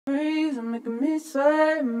breeze making me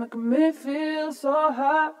sweat, making me feel so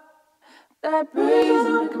hot. That breeze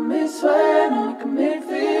making me sweat, making me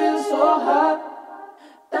feel so hot.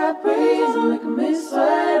 That breeze making me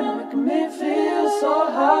sweat, making me feel so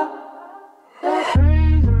hot. That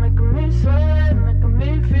breeze making me sweat, making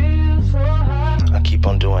me feel so hot. I keep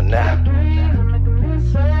on doing that.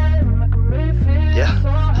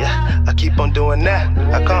 Yeah, I keep on doing that.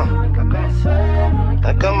 I come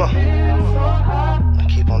on. I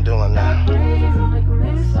keep on doing that.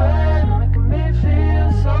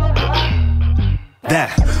 That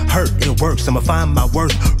hurt, it works, I'ma find my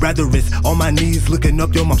worth. Rather it's on my knees looking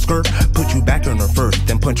up your mom's skirt. Put you back on her first,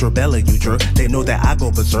 then punch her belly, you jerk. They know that I go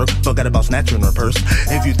berserk, forgot about snatching her purse.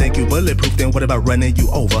 If you think you bulletproof, then what about running you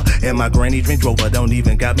over? And my granny Range Rover don't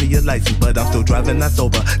even got me a license, but I'm still driving not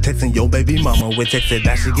sober. Texting your baby mama with text that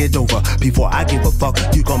I should get over. Before I give a fuck,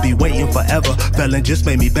 you gon' be waiting forever. Felon just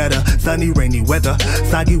made me better, sunny rainy weather,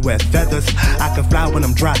 soggy wet feathers. I can fly when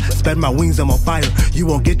I'm dry, spread my wings, I'm on fire. You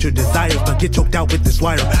won't get your desires, but get choked out with this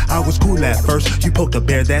wire. I was cool at first, you poked a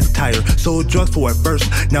bear that's tired. Sold drugs for it first,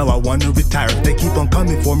 now I wanna retire. They keep on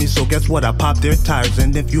coming for me, so guess what? I pop their tires.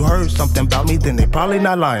 And if you heard something about me, then they probably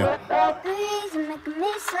not lying. That breeze making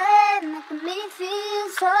me sweat, making me feel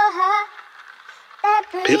so hot. That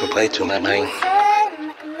breeze People play too much, man.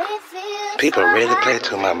 People really play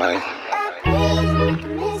too much, man.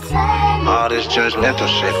 All this judgmental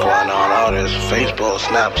shit going on, all this Facebook,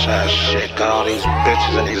 Snapchat shit, all these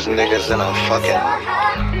bitches and these niggas in a fucking, I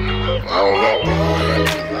don't know,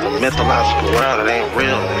 a mythological world. It ain't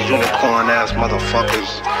real. Unicorn ass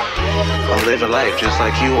motherfuckers. I'm living life just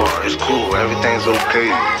like you are. It's cool. Everything's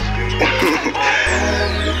okay.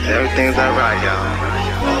 Everything's alright, y'all.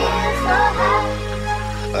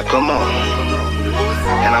 Now come on.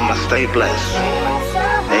 And I'ma stay blessed.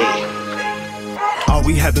 Hey. Are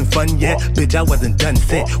we having fun yet? Bitch, I wasn't done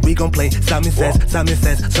set. We gon' play Simon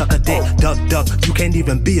Says, suck a dick, duck, duck. You can't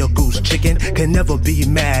even be a goose chicken. Can never be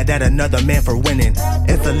mad at another man for winning.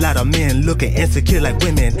 It's a lot of men looking insecure like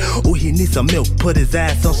women. Ooh, he needs some milk, put his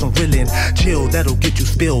ass on some reeling. Chill, that'll get you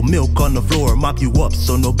spilled milk on the floor. Mop you up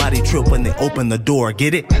so nobody trip when they open the door.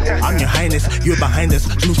 Get it? I'm your highness, you're behind us,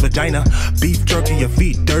 loose vagina. Beef jerky, your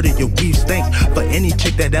feet dirty, your weave stink. For any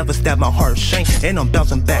chick that ever stabbed my heart shank. And I'm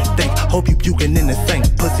bouncing back, thank. Hope you puking in the sink,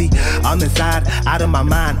 pussy. I'm inside, out of my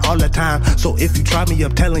mind all the time. So if you try me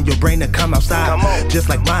up, telling your brain to come outside. Just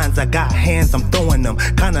like mines, I got hands, I'm throwing them.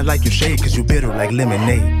 Kinda like your shade, cause you bitter like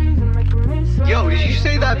lemonade. Yo, did you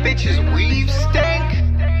say that bitch's weave stank?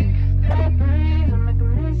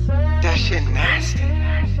 That shit nasty.